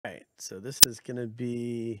So this is going to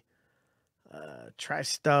be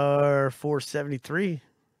TriStar 473,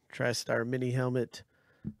 TriStar mini helmet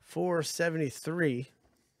 473.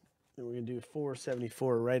 And we're going to do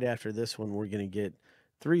 474 right after this one. We're going to get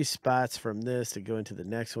 3 spots from this to go into the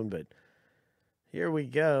next one. But here we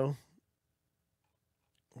go.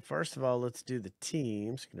 First of all, let's do the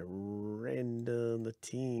teams. Going to random the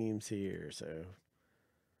teams here. So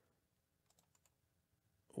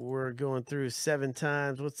we're going through 7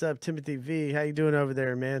 times. What's up, Timothy V? How you doing over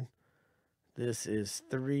there, man? This is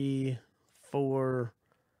 3, 4,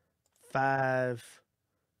 5,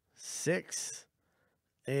 6,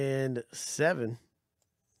 and 7.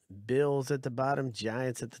 Bills at the bottom,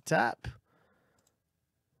 Giants at the top.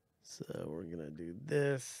 So we're going to do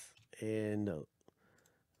this and go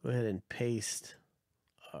ahead and paste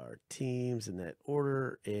our teams in that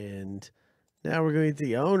order. And now we're going to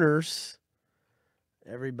the owners.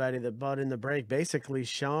 Everybody that bought in the break, basically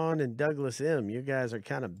Sean and Douglas M. You guys are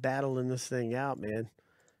kind of battling this thing out, man.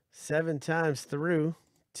 7 times through.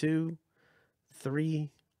 2, 3,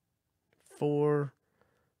 4,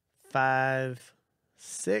 5,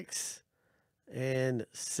 6, and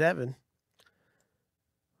 7.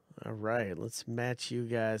 All right, let's match you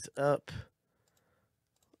guys up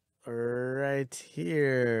right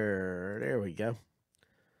here. There we go.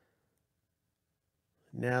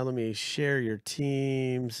 Now let me share your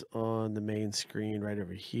teams on the main screen right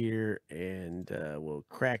over here, and we'll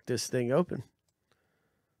crack this thing open.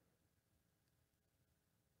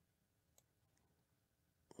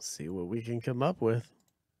 Let's see what we can come up with.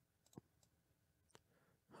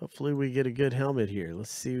 Hopefully we get a good helmet here.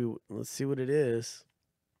 Let's see what it is.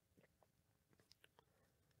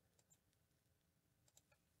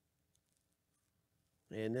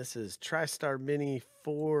 And this is TriStar Mini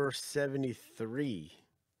 473.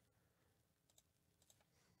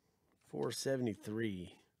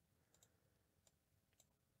 473.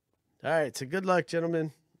 All right, so good luck,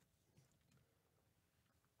 gentlemen.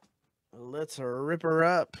 Let's rip her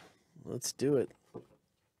up. Let's do it.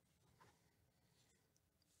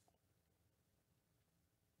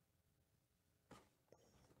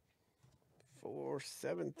 Four,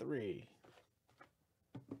 7, 3.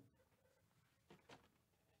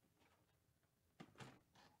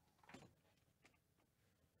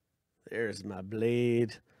 There's my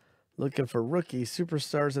blade. Looking for rookies,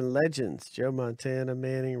 superstars, and legends. Joe Montana,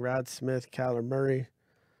 Manning, Rod Smith, Kyler Murray.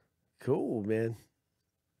 Cool, man.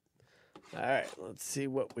 All right, let's see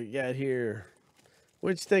what we got here.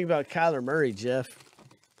 What'd you think about Kyler Murray, Jeff?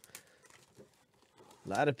 A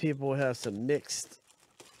lot of people have some mixed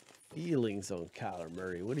feelings on Kyler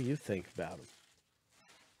Murray. What do you think about him?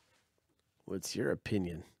 What's your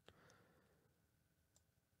opinion?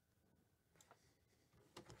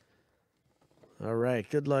 All right,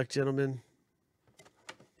 good luck, gentlemen.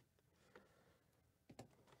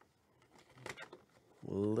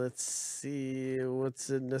 Let's see what's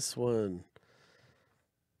in this one.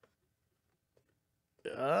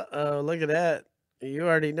 Uh-oh, look at that. You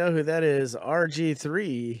already know who that is.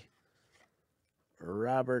 RG3.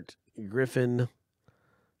 Robert Griffin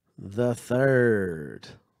the Third.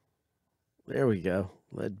 There we go.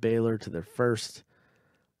 Led Baylor to their first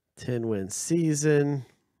 10-win season.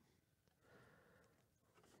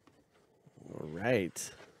 All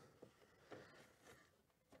right.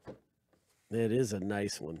 That is a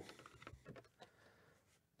nice one.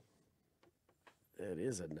 That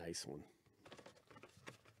is a nice one.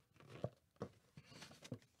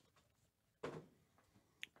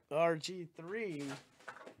 RG3.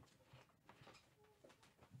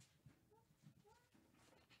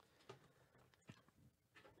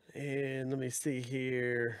 And let me see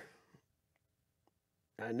here.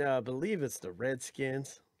 I believe it's the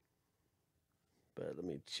Redskins. But let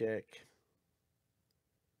me check.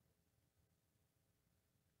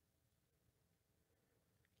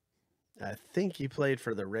 I think he played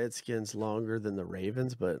for the Redskins longer than the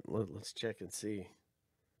Ravens, but let's check and see.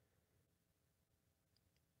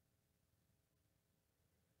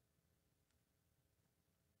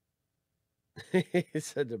 He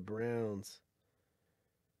said the Browns.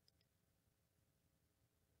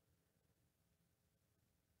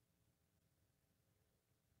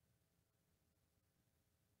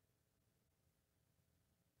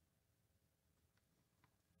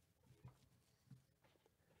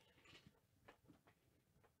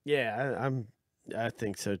 Yeah, I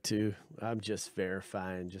think so too. I'm just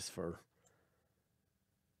verifying just for.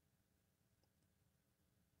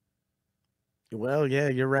 Well, yeah,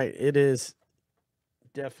 you're right. It is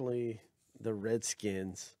definitely the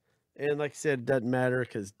Redskins. And like I said, it doesn't matter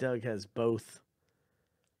because Doug has both.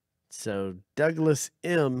 So Douglas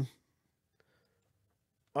M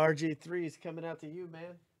RG3 is coming out to you,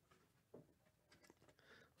 man.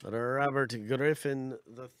 Robert Griffin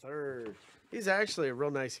III. He's actually a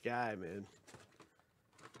real nice guy, man.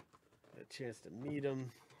 Had a chance to meet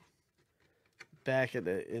him back in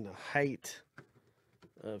the height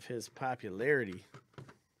of his popularity.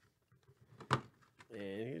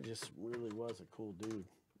 And he just really was a cool dude.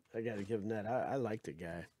 I got to give him that. I like the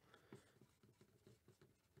guy.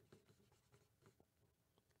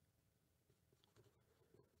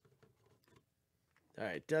 All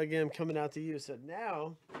right, Doug M coming out to you. So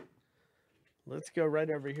now let's go right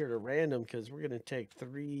over here to random because we're going to take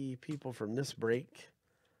 3 people from this break.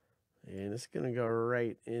 And it's going to go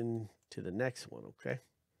right into the next one, okay?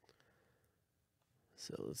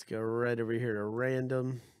 So let's go right over here to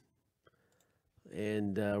random.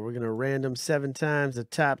 And we're going to random 7 times the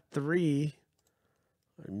top 3.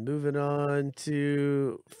 And moving on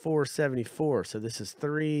to 474. So this is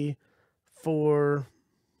 3, 4,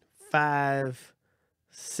 5,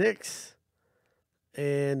 6,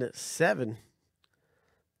 and 7.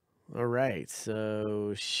 All right.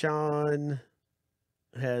 So Sean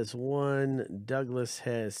has 1. Douglas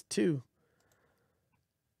has 2.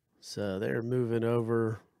 So they're moving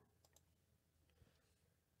over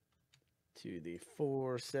to the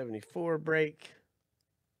 474 break,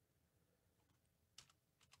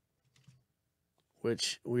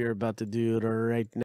 which we are about to do it right now.